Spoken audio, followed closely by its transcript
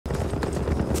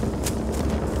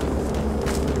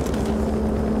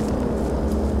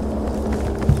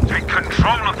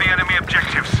control of the enemy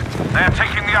objectives. They are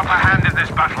taking the upper hand in this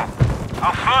battle.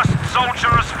 Our first soldier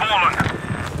has fallen.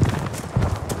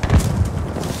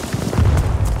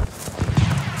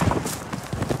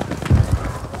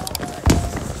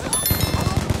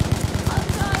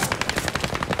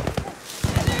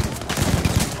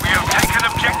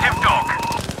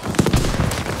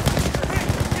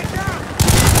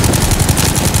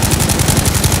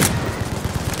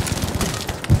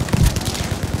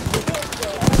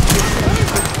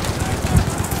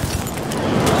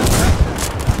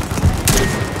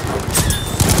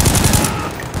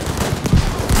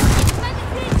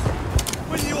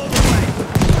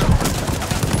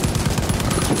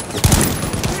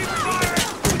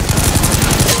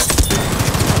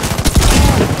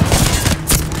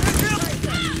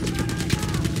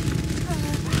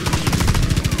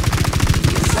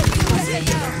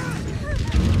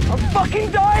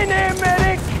 Fucking dying here,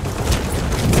 medic!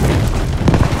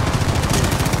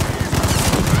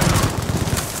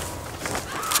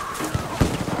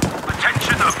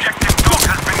 Attention, objective dog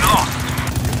has been lost.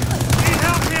 Need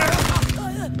help here!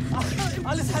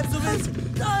 Alles halb so wild.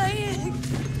 Dying!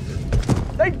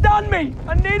 They've done me!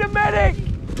 I need a medic!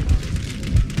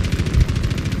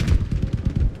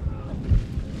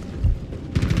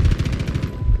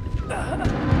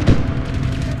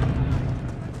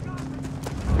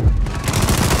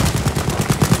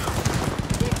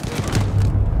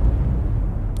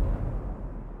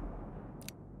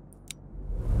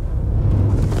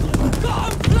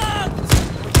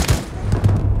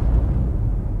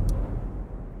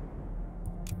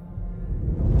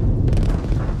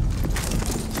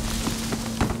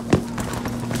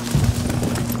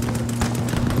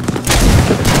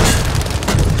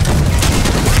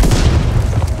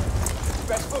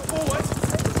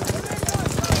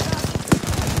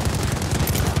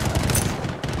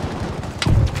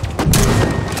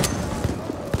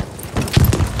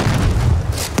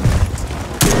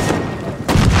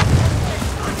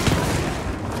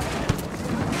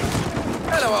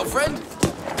 Hello, old friend.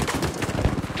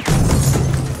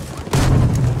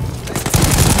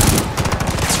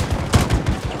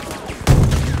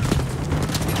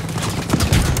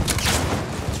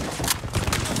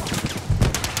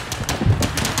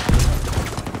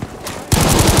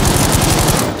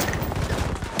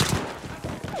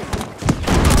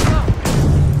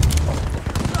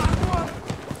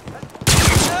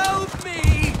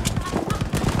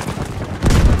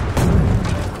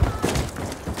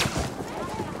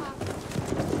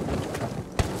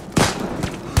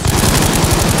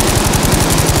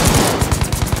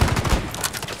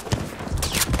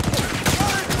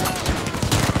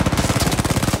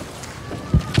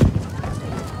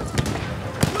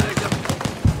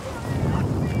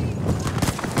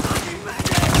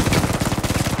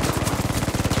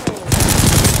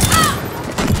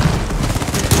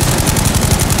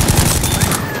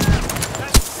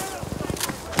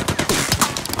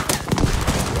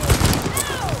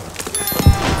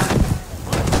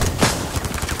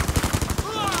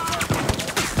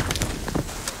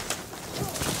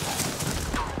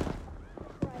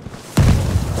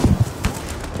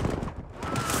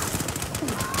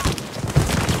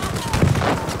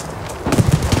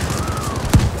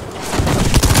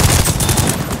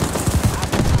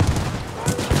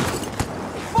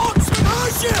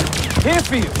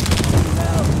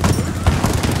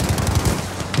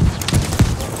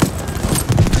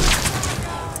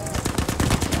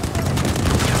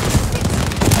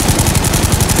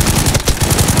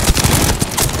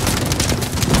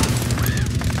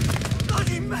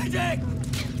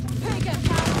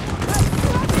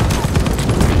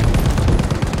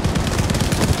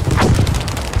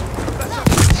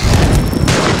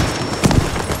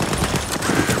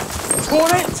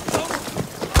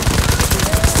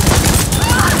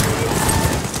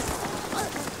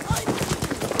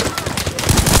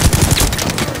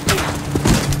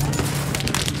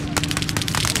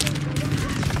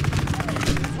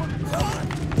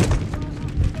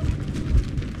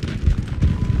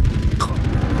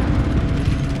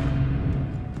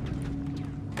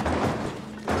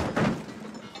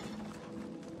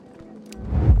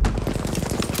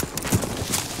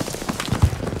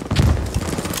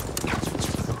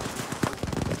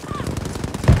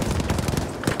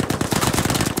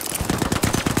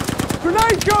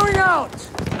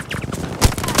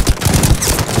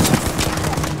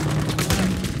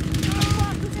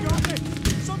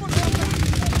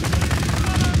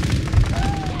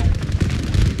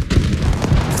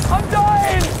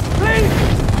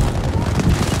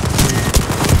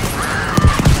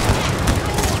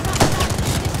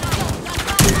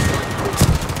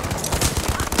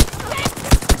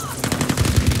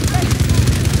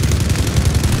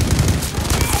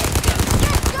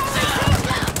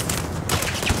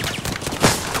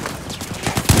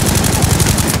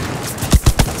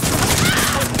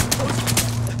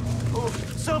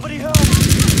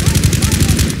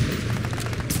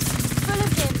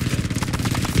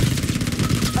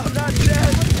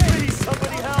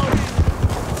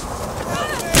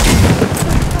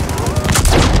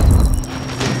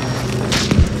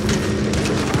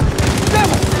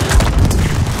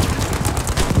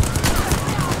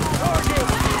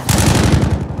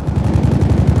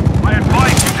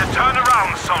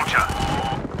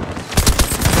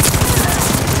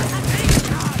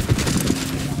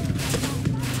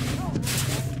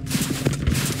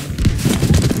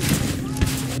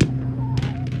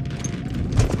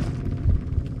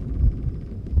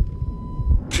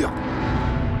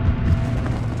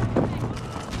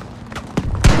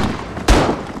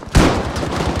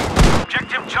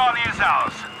 Charlie is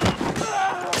ours.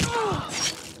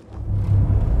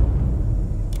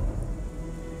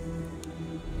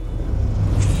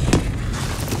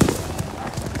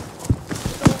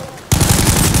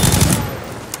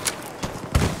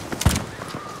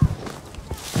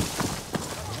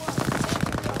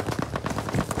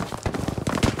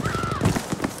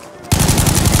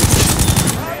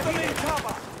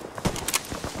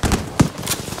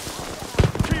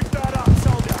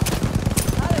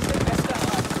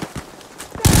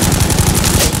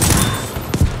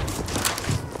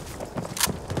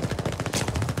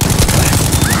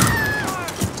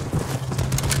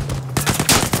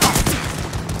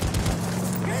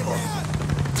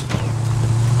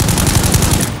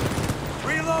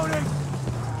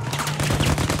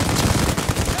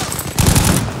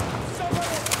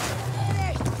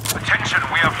 Attention,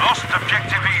 we have lost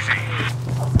objective easy.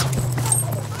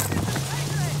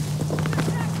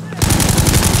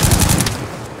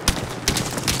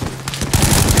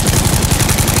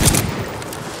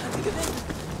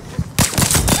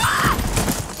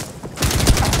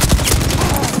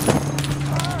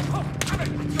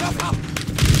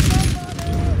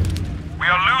 We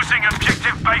are losing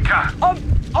objective Baker.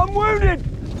 I'm wounded!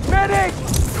 Medic!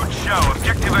 Good show,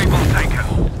 objective able taken.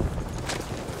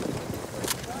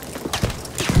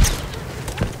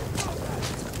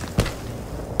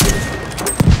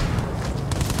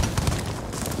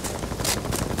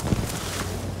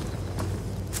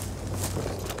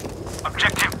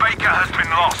 Objective Baker has been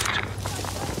lost.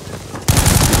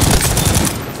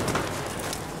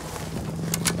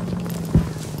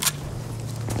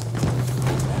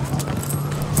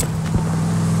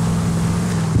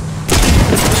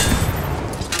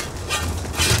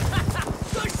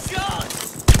 Good shot!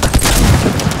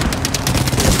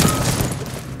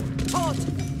 Hot!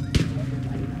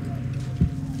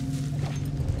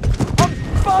 I'm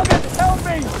bugged! Help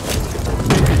me!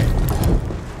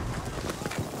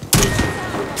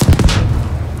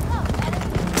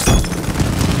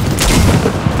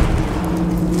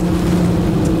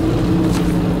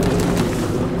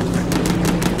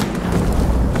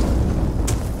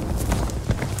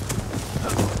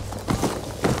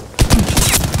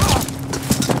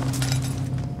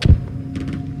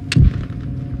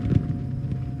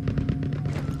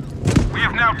 We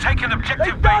have now taken objective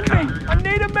They've done Baker. me! I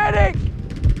need a medic!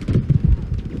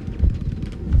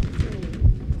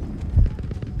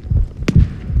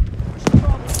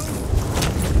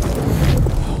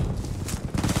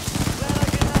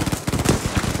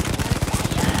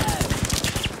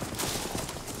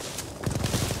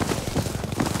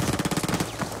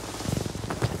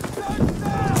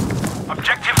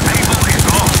 Objective Able is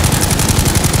lost.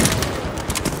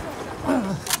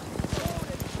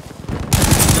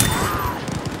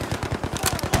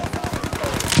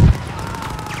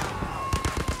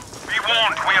 Be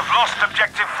warned, we have lost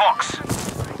objective Fox.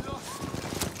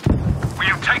 We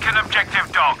have taken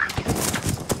objective Dog.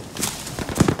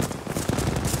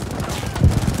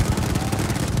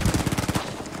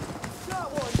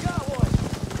 Got one, got one!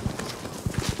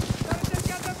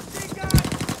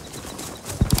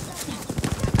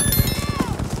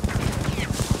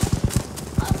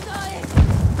 I'm dying!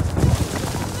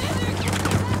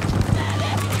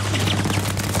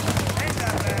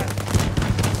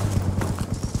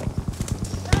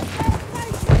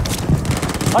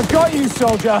 I got you,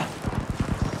 soldier!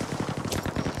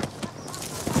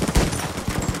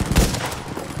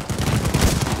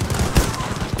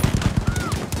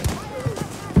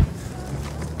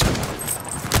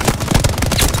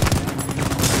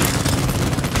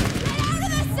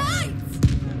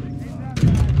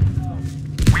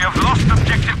 We have lost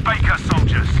objective Baker,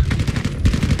 soldiers.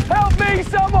 Help me,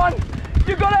 someone!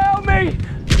 You gotta help me!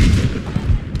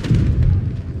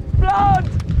 Blood!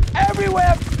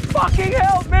 Everywhere! Fucking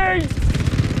help me!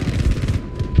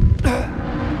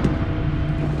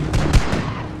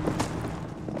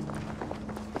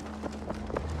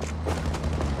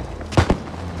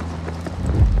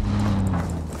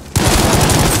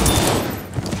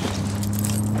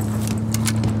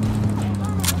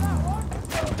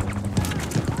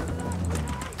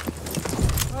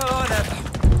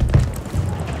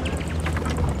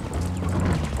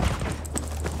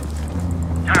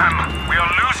 Damn, we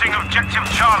are losing objective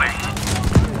Charlie.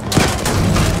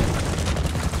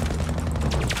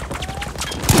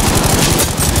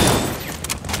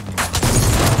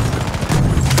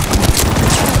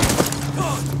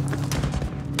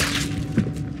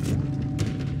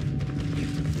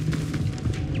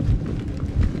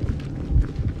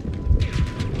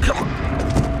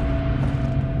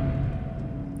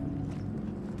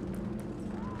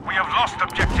 We have lost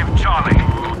objective Charlie.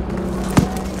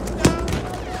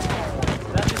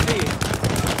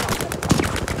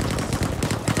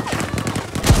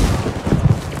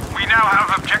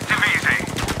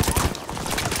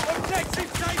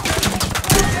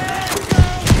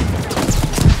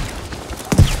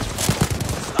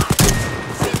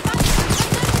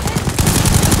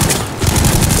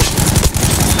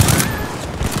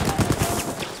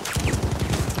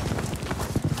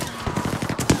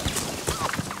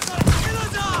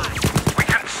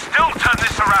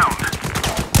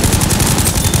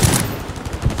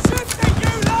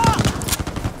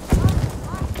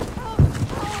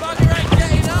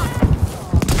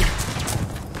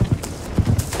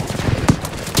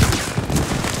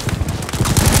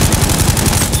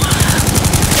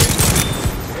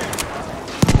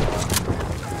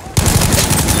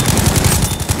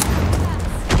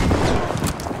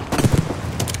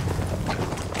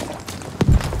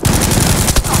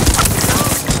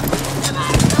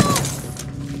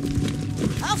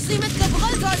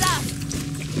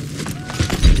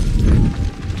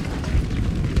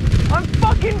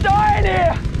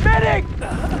 medic!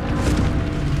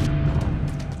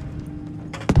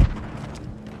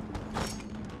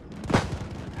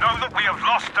 Know that we have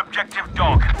lost objective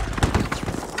dog.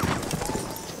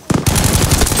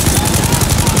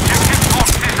 Objective Fox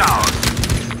is ours.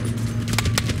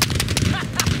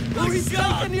 We've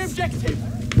taken the objective!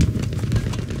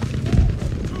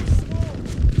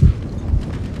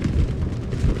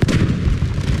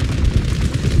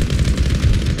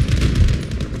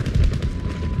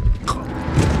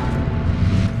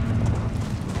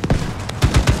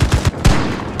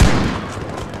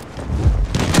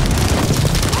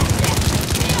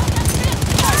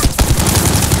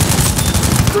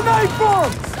 Grenade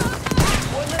bomb!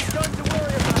 One less gun to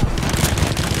worry about.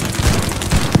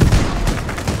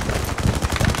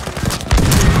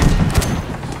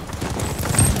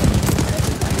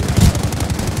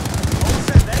 All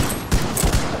set then.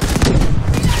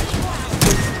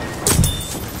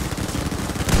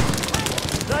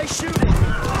 Nice shooting.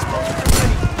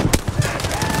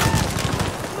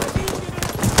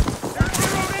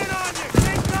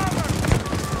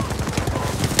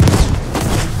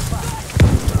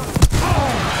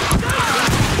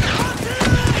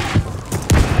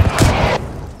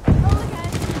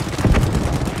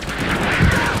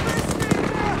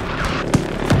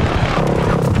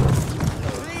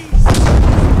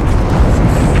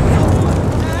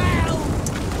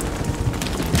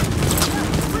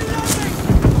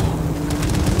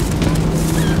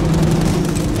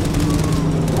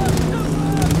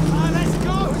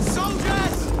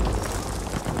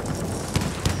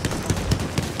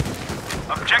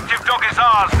 Objective dog is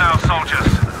ours now, soldiers.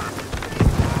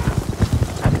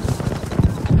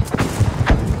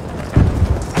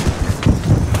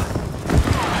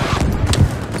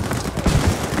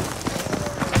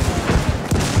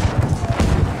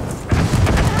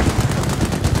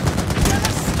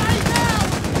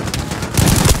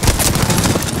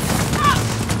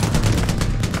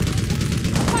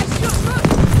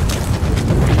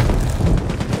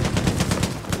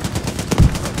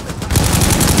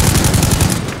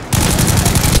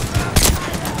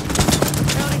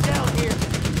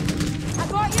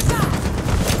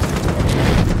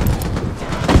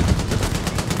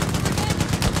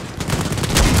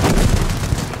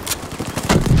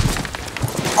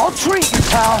 I'll treat you,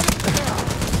 pal.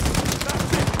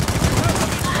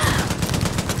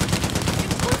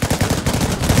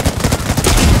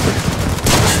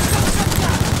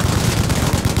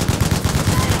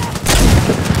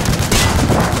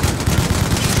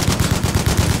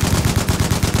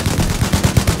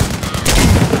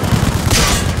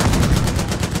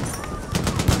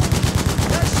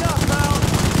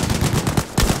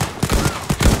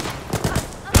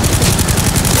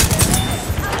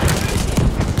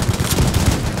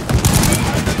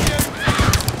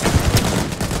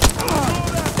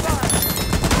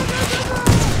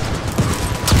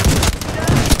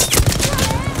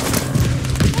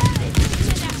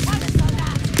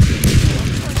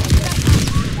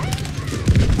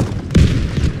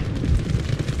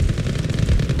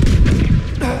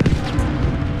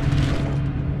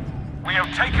 We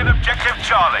have taken objective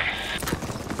Charlie.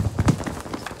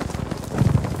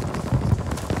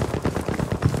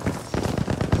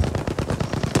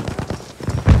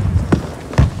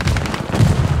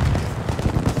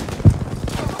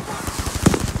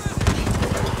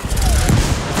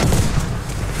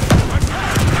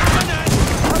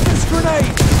 Have this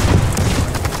grenade!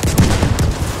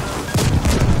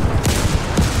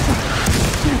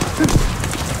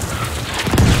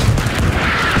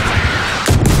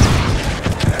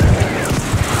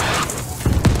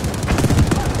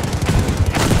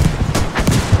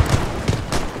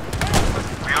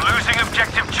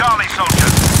 Objective Charlie,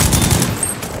 soldiers.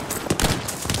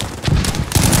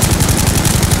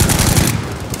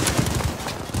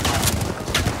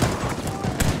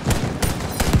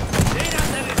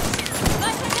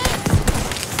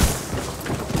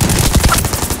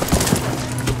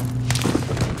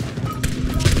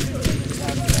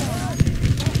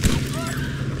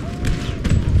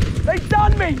 They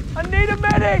done me! I need a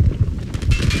medic!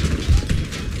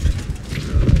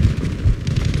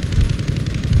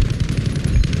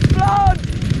 Blood!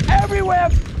 Everywhere!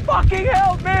 Fucking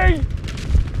help me!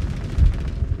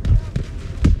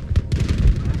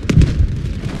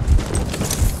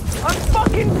 I'm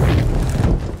fucking...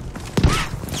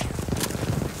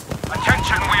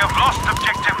 Attention, we have lost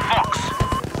objective Fox.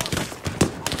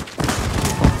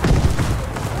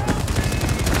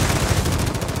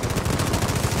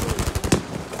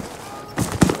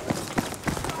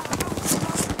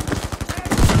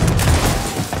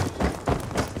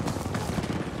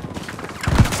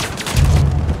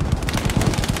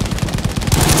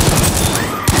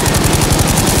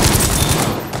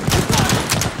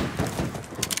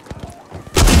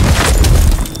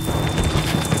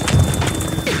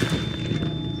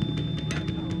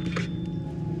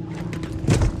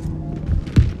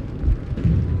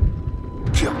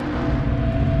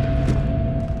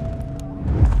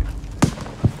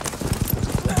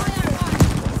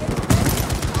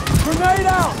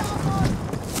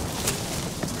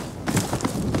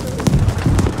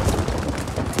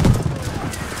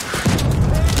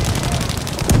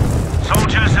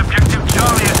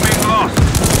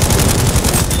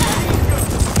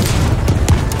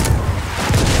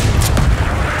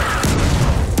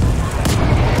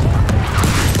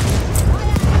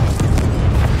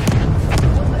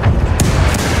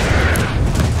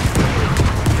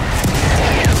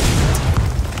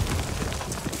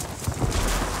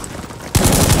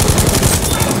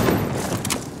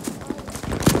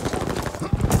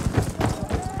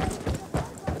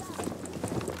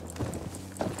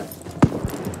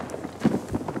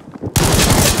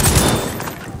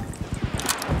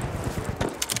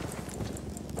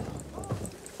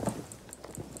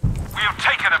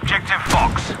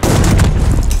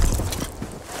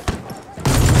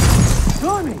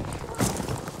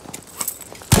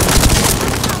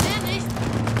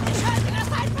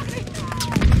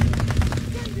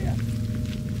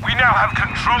 now have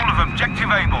control of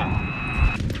Objective Able.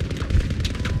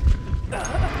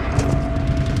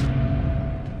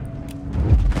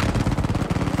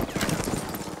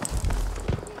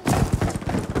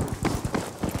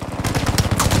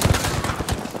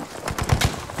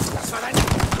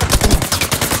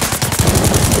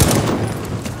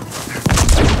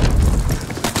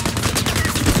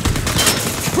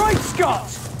 Great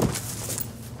Scott!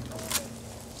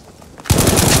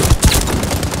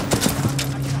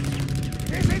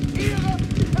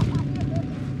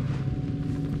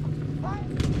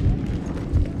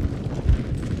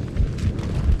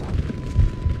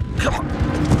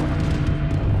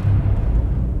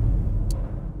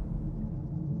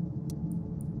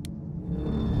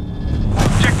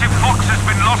 Objective Fox has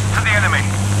been lost to the enemy.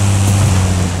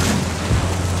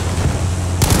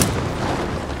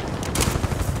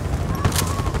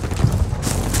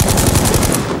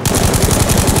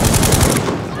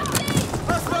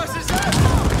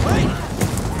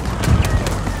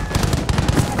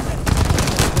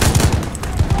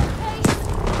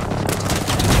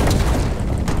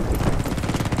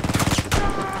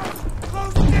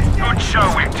 Good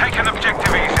show, we've taken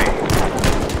Objective Easy.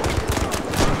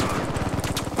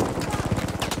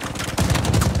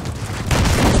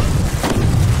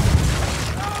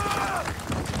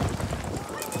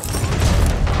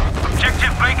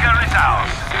 Objective Baker is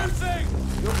ours.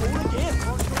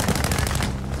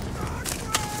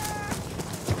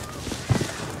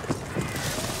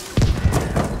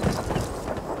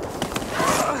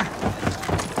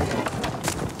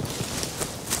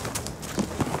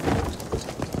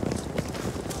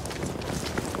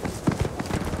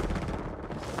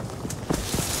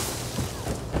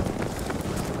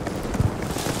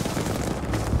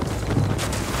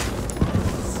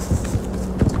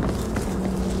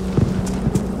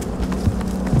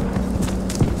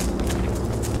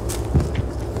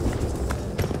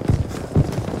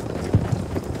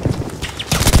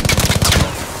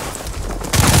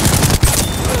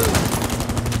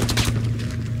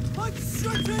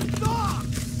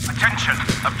 Attention,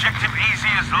 Objective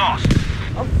Easy is lost.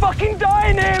 I'm fucking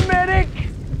dying here, medic!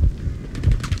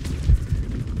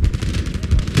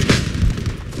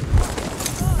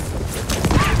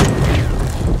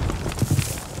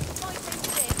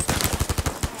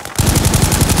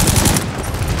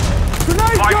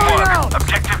 Grenade Fine going work. out!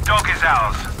 Objective Dog is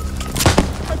ours.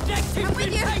 I'm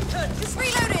with you. Just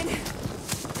reloading.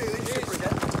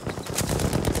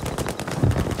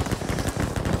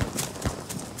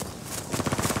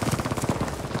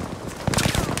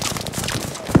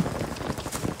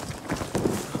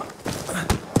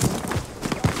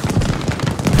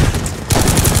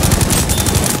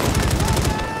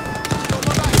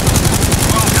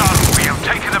 Well done, we have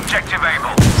taken Objective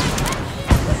Able.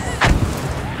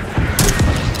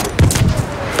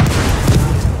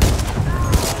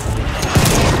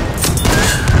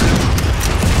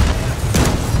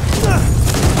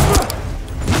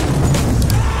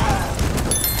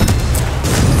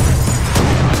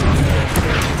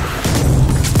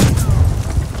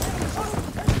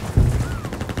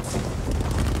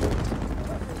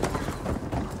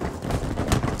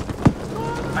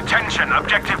 Attention,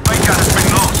 Objective Baker has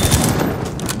been lost.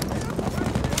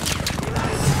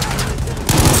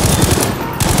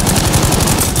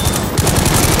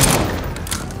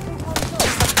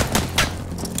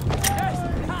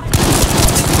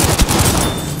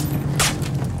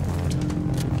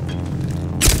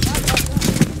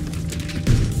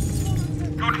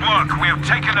 Good work, we have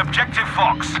taken Objective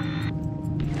Fox.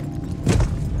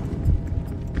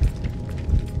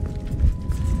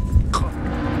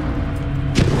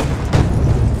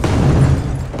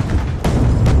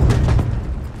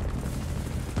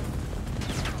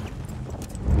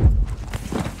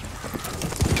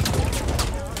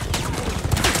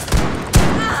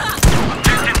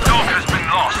 Objective Dog has been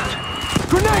lost.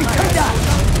 Grenade, take that!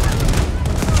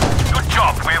 Good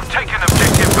job, we have taken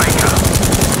Objective Baker.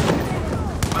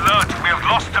 Alert, we have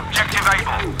lost Objective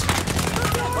Able.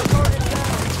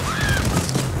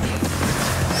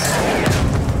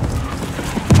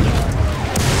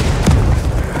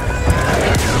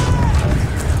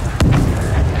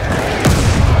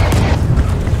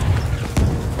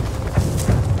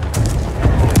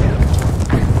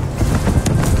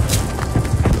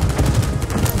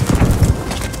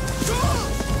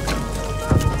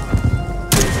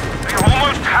 They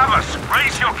almost have us.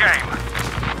 Raise your game.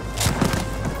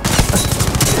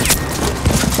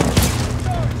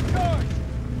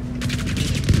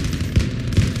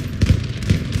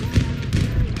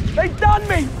 They done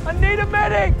me! I need a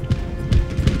medic!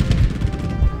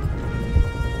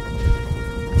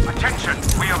 Attention,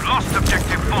 we have lost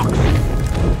Objective Fox.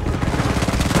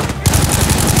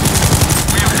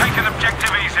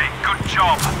 objective easy. Good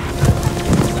job.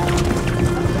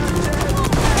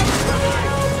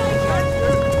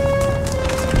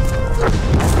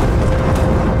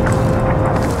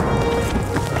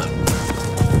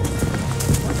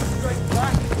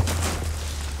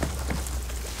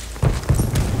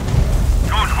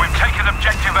 Good, we've taken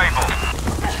objective Able.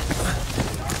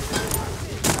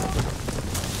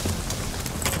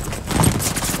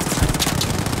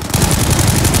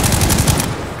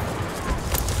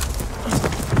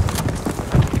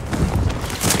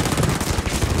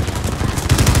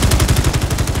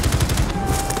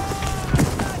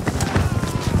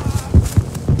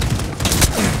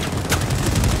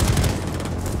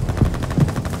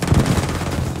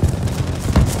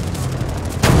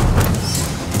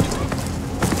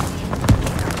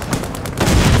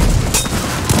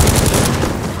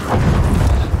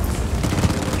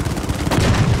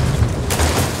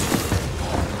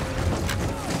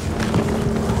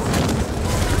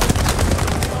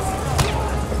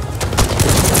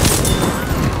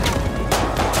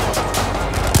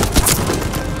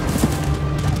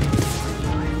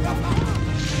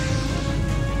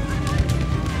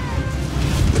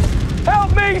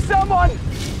 Someone!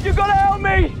 You gotta help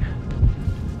me!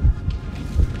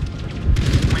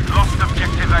 We've lost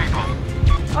objective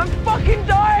Able. I'm fucking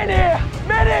dying here!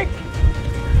 Medic!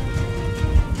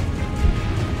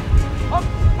 I'm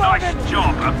fucking... Nice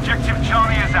job. Objective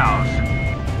Charlie is ours.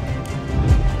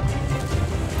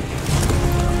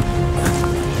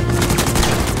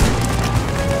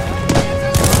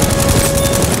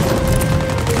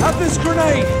 Have this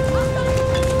grenade!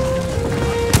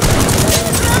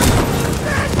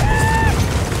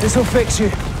 This'll fix you.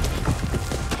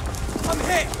 I'm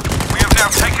hit! We have now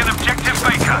taken objective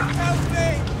Baker. Help me!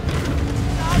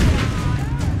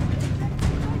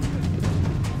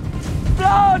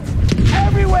 Blood!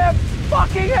 Everywhere!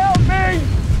 Fucking help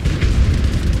me!